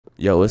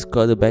Yo, it's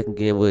Carter back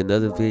again with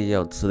another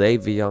video.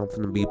 Today's video, I'm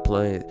finna be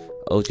playing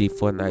OG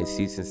Fortnite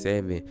Season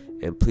 7.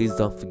 And please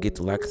don't forget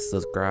to like and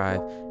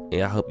subscribe.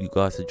 And I hope you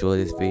guys enjoy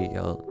this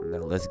video. Now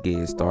let's get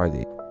it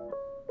started.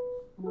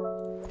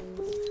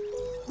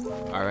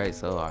 Alright,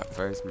 so our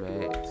first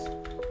match.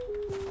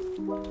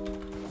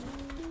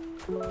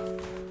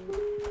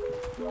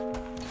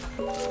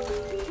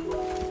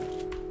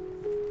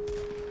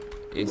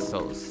 It's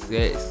so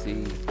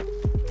sexy.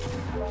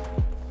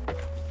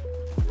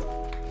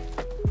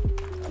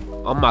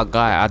 Oh my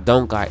god, I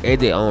don't got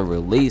edit on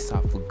release. I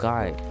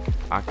forgot.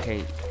 I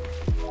can't.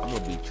 I'm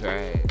gonna be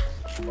trash.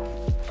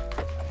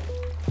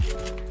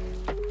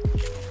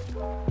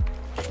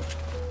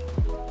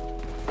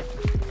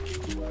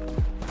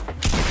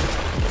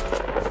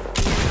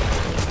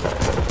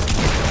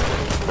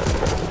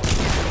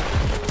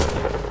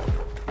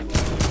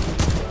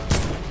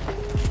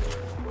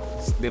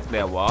 Sniff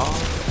that wall.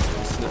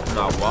 You sniffing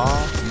my wall.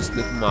 You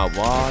sniffing my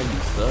wall. You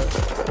suck.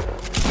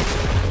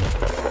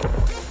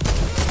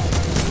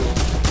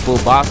 Full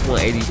box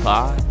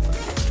 185.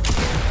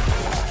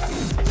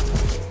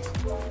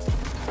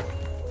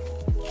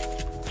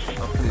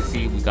 I'm finna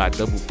see if we got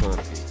double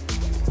pumping.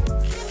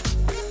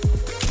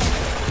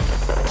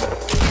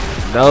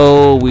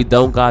 No, we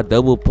don't got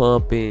double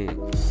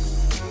pumping.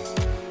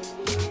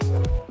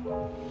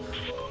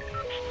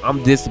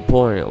 I'm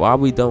disappointed. Why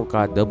we don't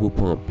got double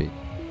pumping?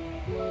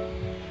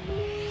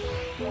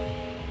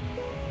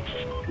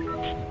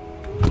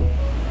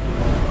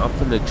 I'm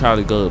finna try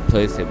to go to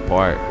place and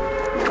park.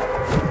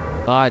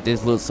 God,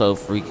 this looks so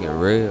freaking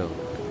real.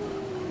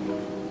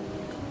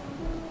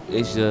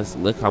 It's just,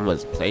 look how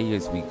much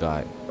players we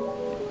got.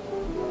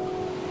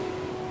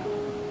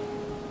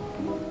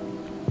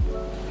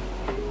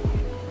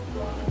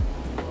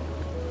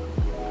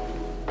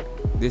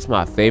 This is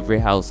my favorite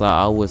house. I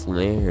always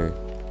land here.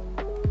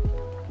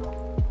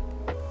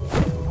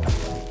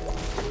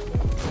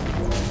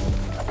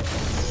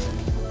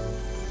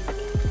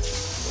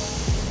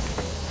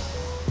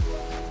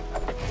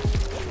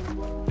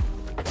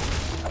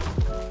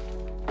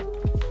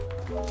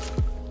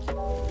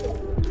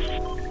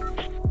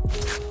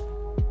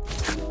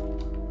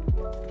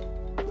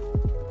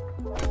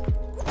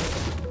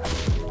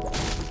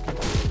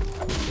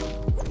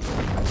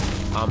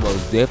 I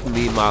most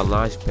definitely need my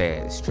launch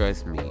pads,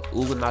 trust me.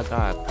 Ooh, and I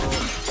got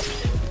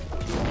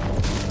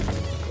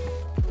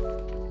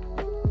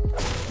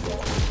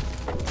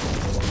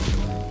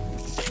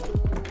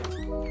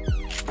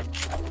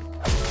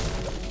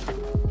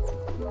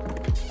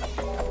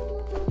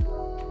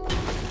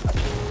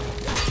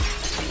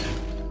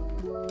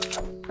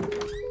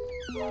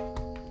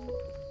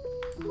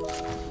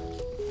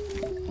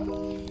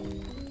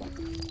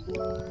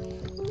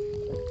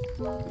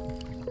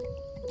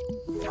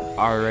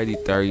already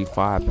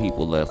 35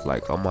 people left.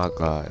 Like, oh my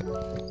god.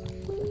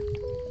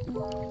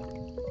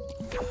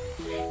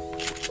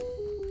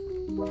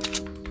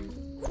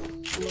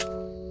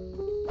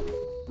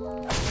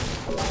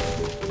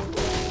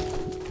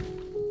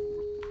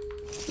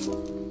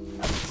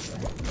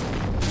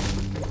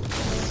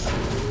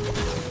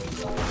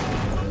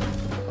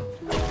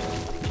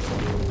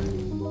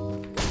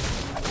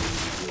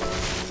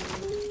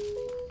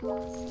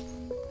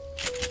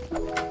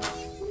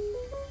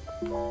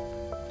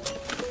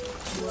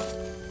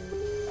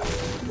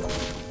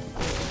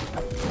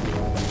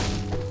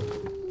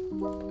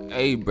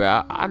 Hey,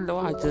 bro, I know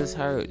I just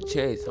heard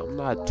chest. I'm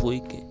not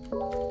tweaking.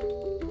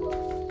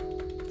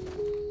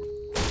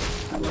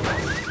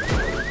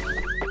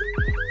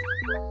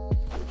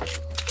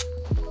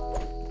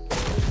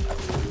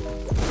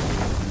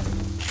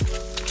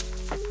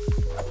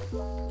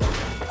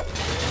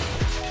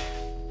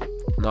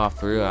 Nah,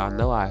 for real, I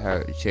know I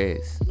heard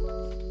chest.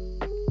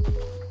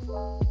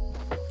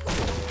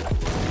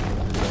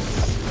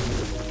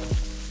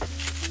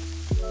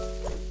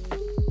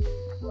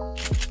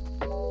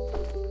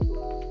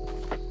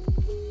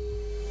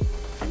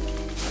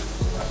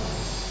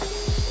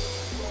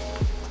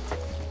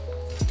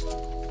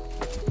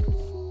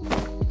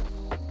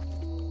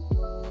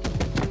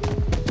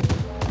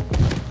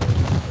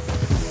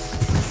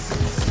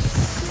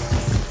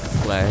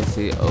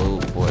 Classic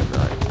old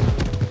Fortnite.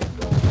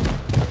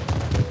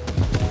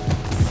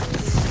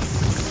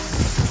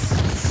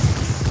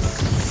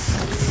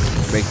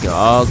 Making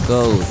all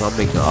goals. I'm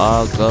making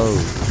all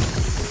goals.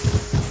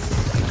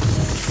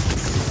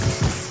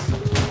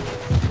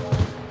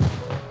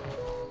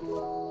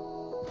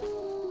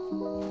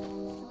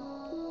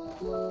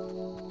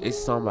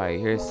 It's somebody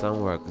here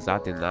somewhere because I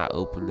did not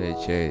open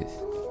that chest.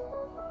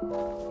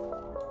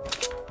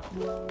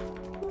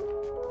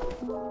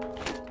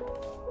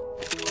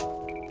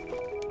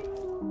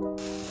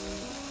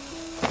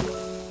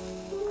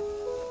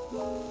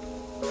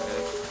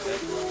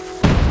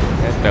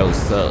 That was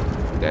suck.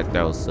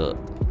 That was suck.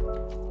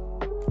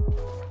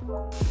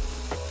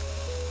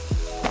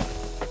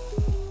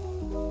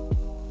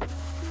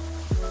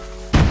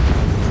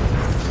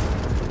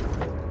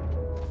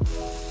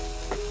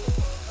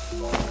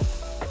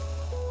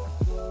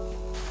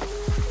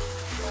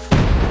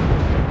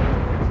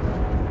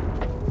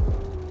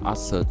 I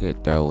suck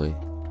at throwing.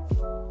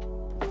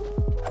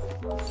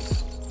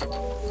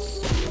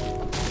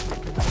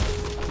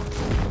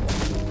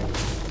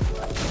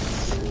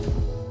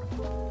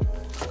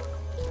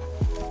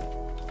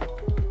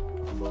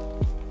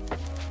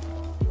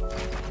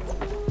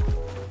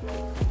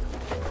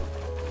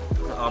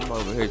 I'm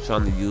over here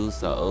trying to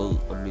use the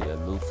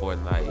new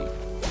Fortnite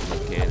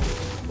mechanic.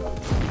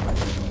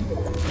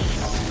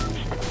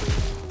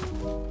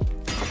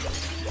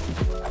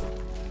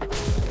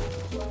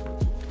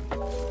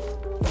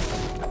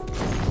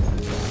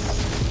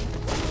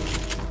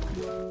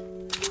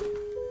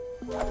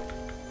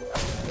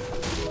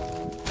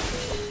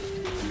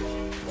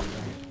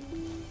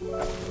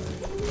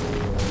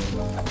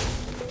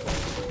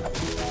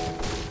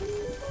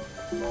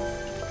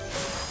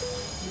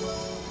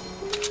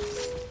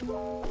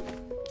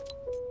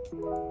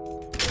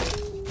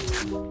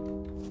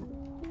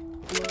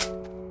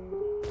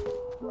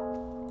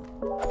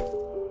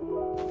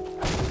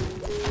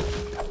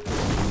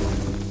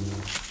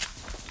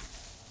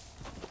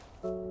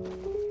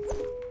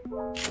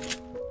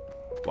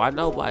 Why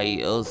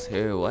nobody else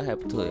here? What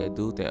happened to that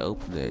dude that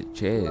opened that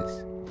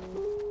chest?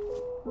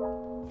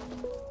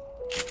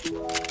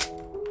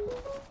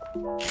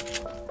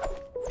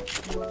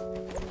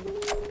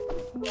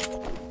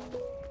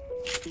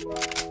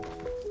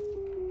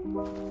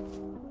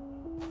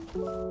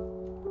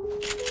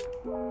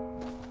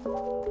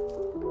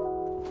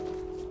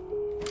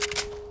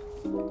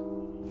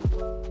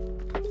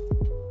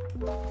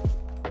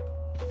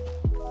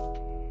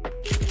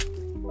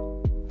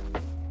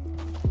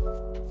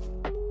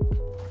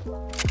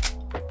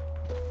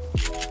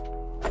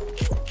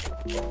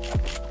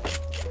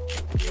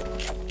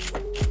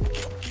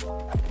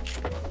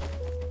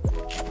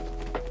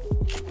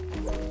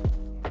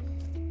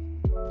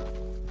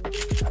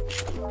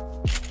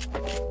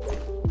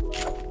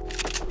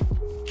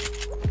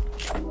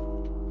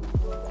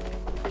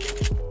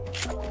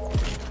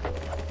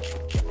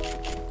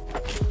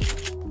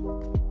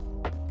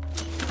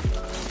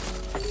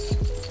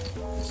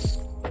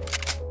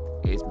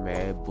 It's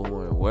mad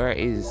boring. Where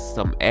is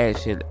some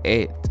action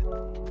at?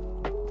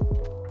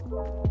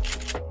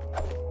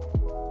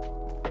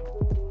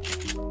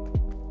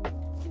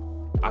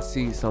 I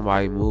seen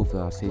somebody moving.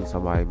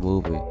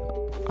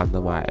 I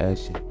know my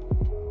action.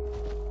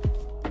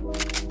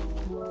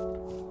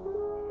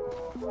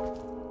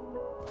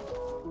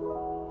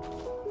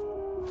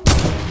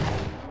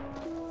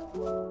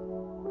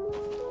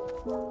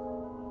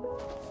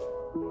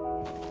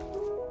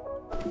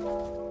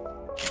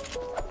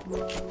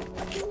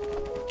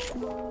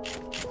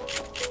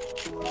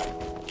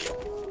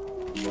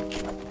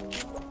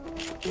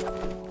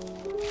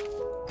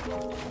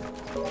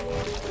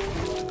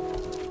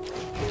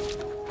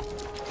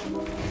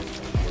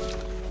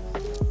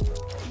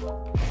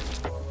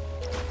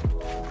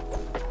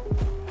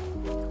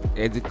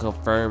 Edit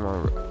confirm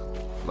on,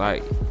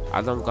 like,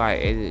 I don't got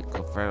edit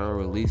confirm on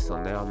release,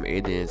 so now I'm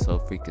editing so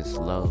freaking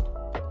slow.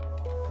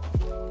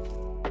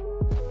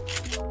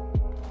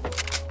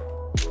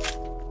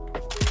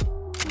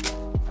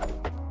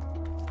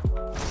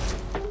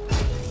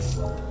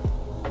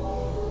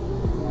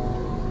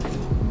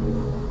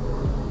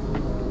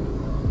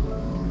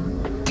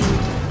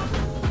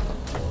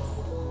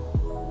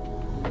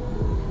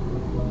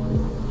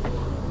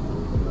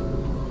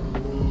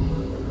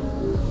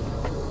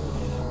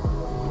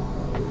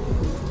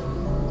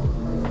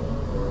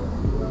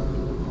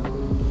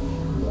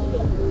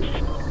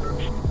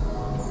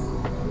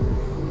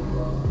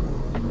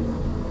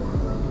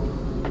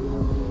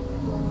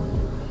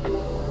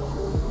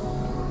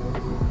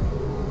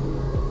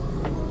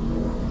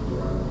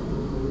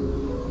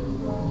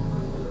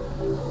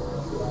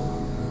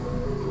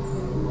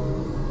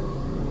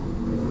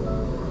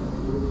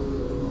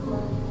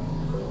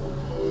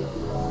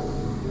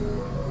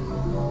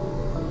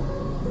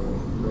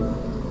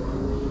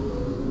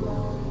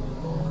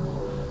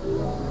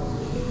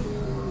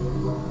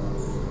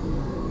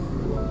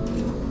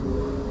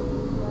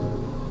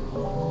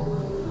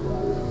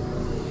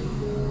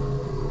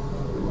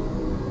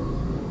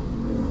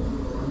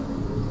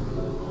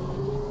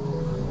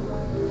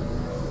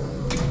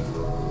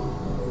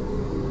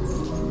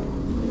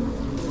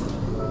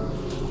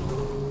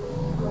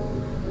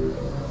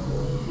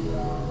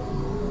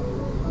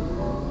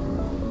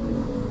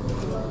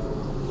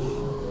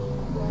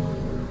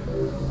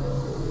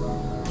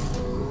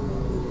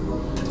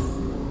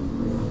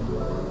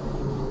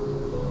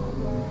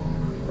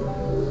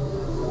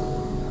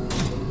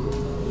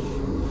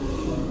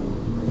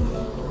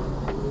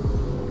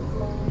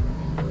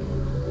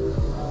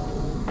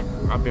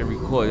 I've been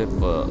recording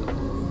for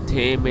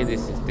 10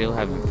 minutes and still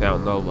haven't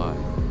found nobody.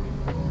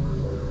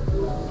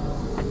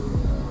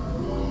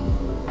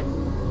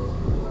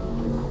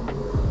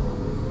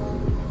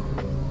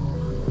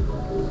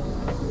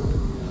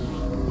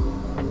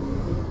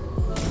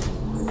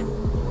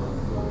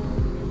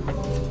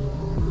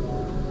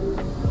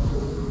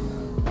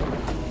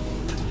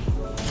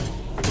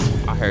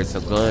 I heard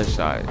some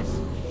gunshots.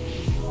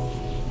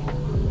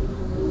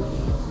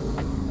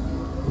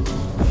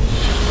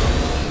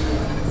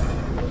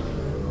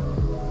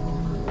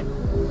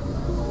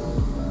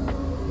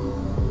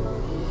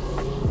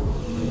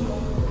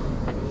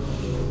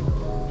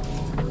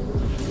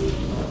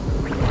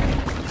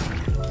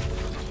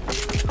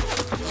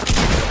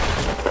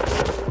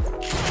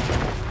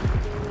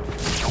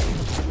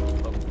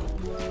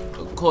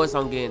 course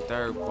I'm getting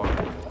third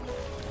party.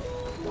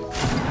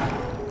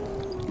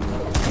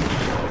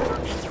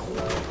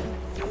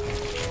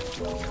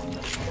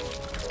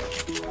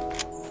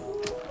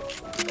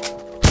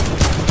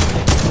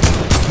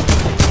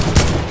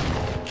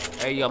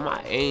 Hey yo,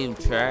 my aim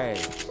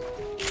trash.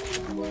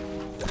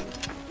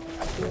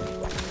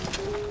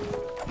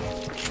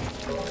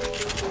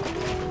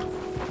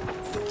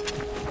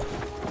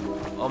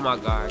 Oh my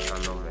gosh,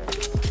 I know that.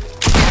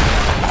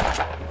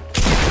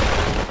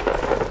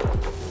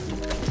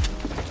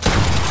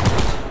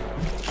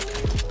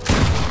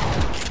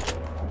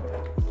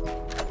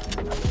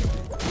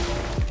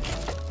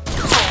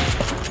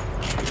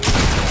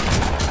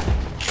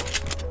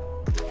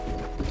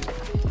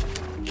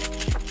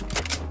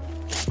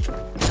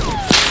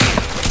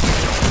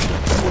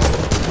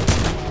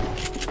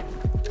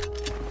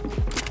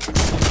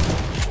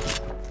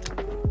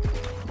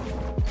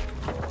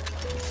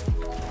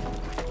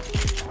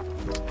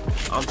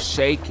 I'm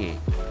shaking.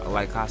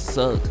 Like I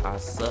suck.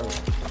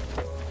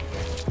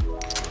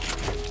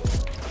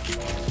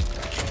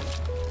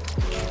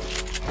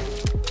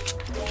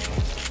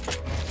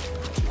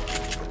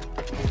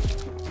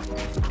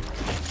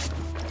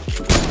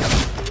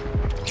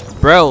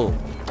 Bro.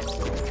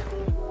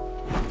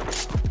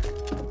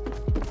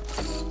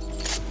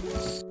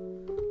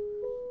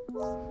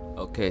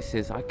 Okay,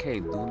 since I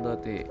can't do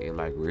nothing in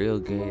like real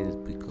games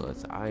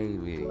because I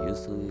ain't even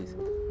used to this,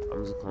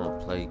 I'm just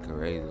gonna play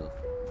creative.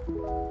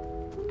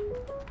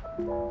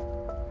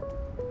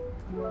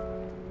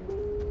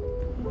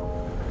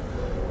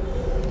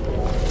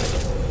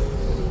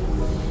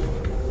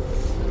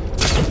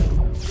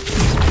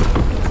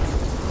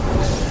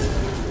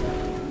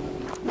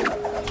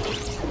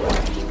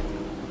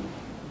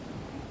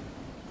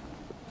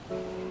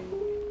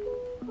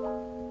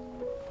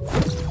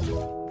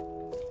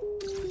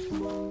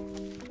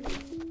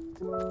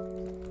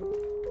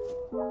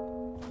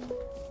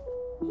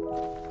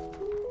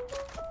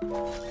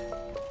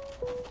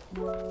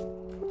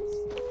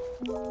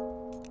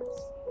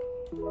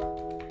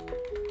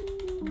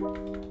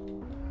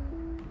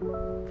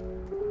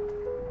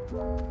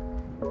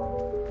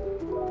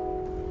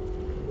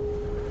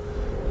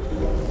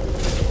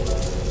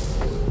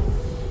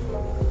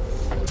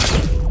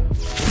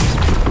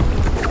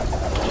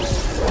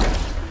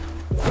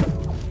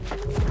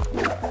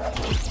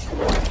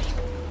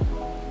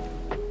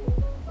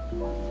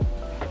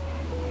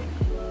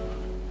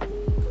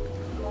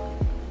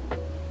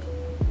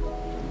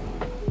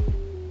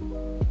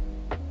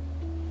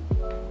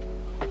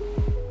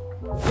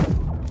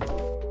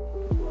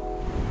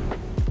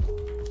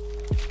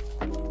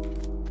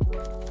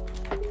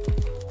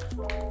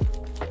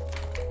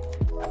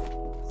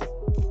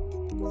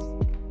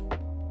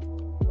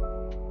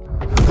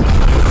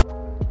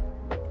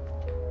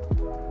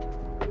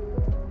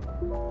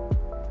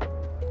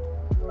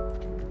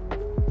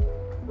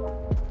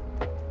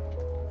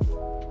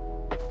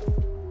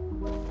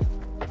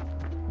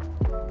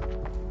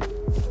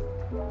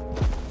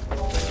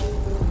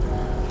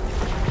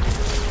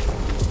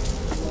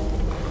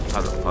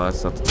 Trying to find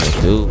something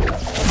to do.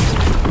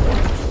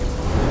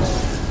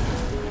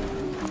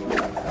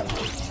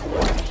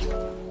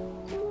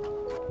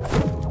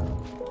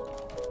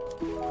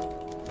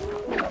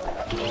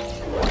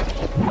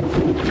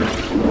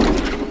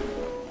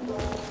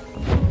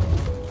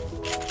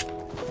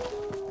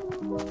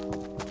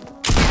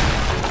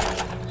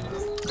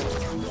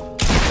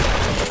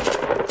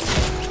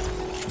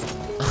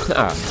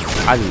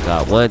 I just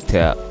got one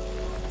tap.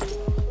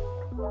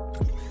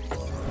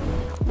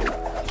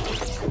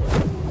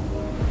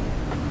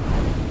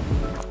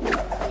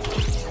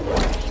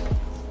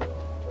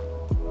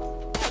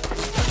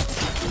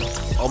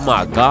 Oh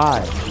my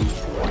God.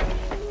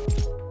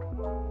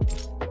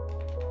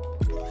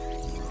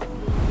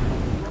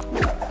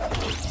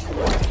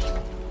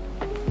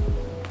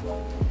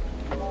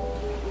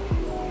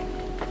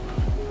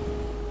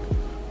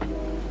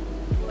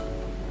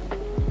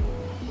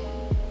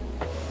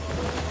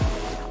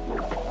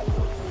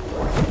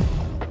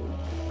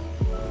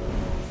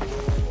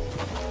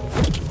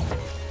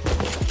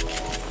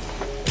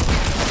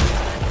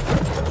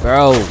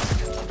 Bro.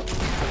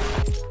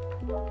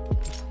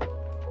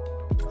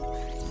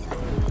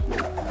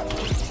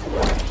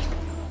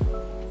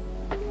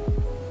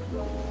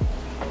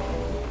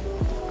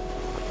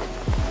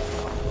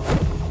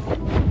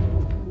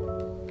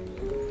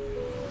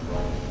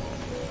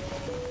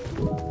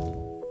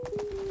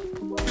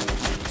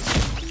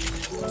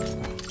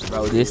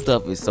 Bro, this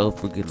stuff is so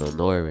freaking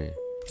annoying.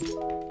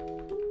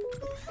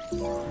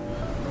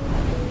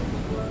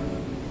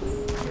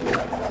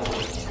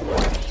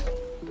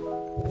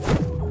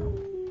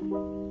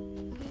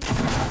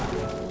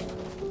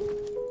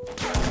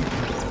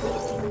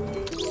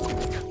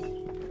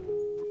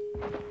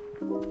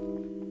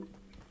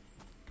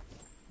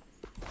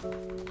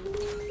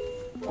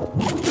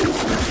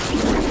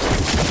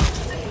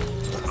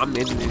 I'm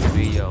ending this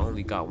video. I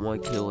only got one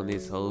kill in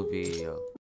this whole video.